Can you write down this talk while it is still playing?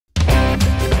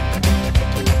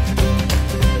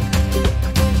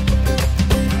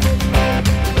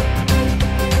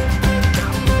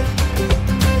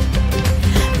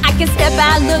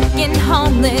not looking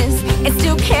homeless and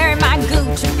still carry my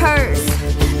Gucci purse.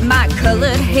 My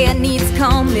colored hair needs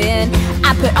combing,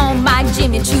 I put on my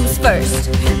Jimmy Choos first.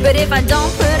 But if I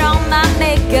don't put on my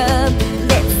makeup,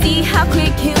 let's see how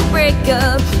quick he'll break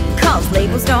up. Cause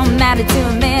labels don't matter to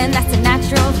a man, that's a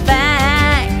natural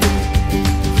fact.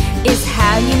 It's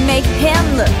how you make him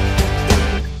look.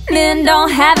 Men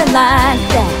don't have it like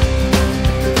that.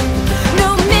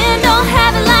 No, men don't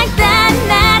have it like that, and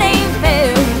that ain't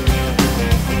fair.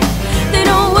 They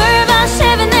don't worry about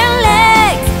shaving their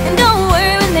legs, and don't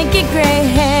worry when they get gray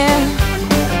hair.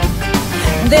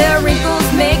 Their wrinkles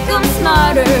make them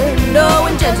smarter, no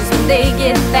one judges when they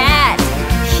get fat.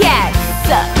 Yeah, it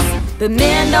sucks, but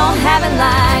men don't have it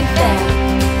like that.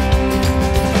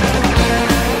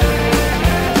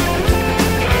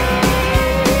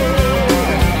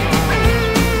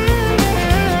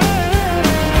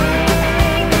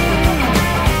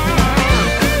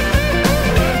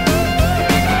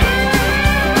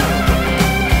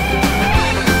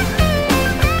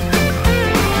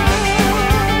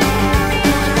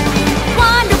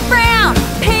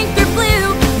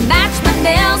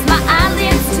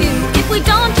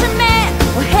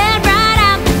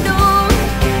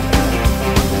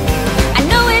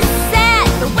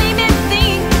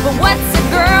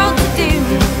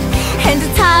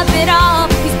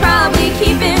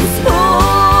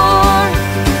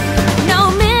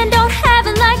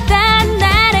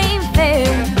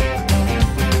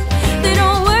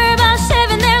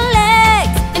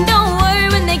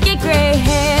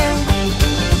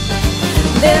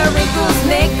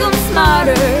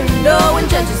 No one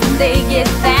judges when they get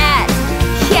fat.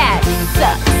 Yeah, it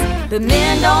sucks, but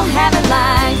men don't have it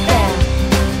like that.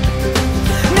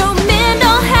 No, men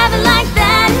don't have it like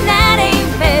that, and that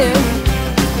ain't fair.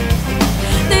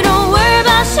 They don't worry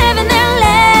about shaving their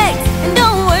legs, and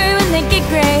don't worry when they get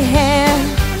gray hair.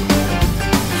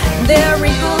 Their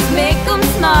wrinkles make them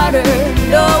smarter,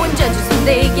 no one judges when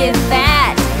they get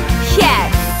fat. Yeah,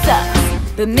 it sucks,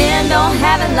 but men don't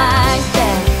have it like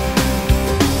that.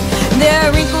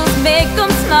 Their wrinkles make them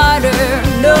smarter,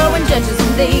 no one judges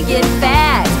when they get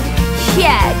fat.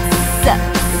 Yeah, it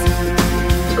sucks.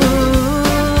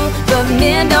 Ooh, but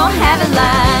men don't have it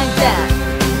like that.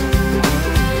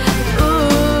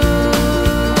 Ooh,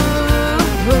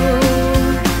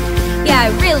 yeah,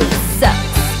 it really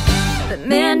sucks, but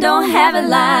men don't have it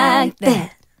like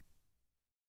that.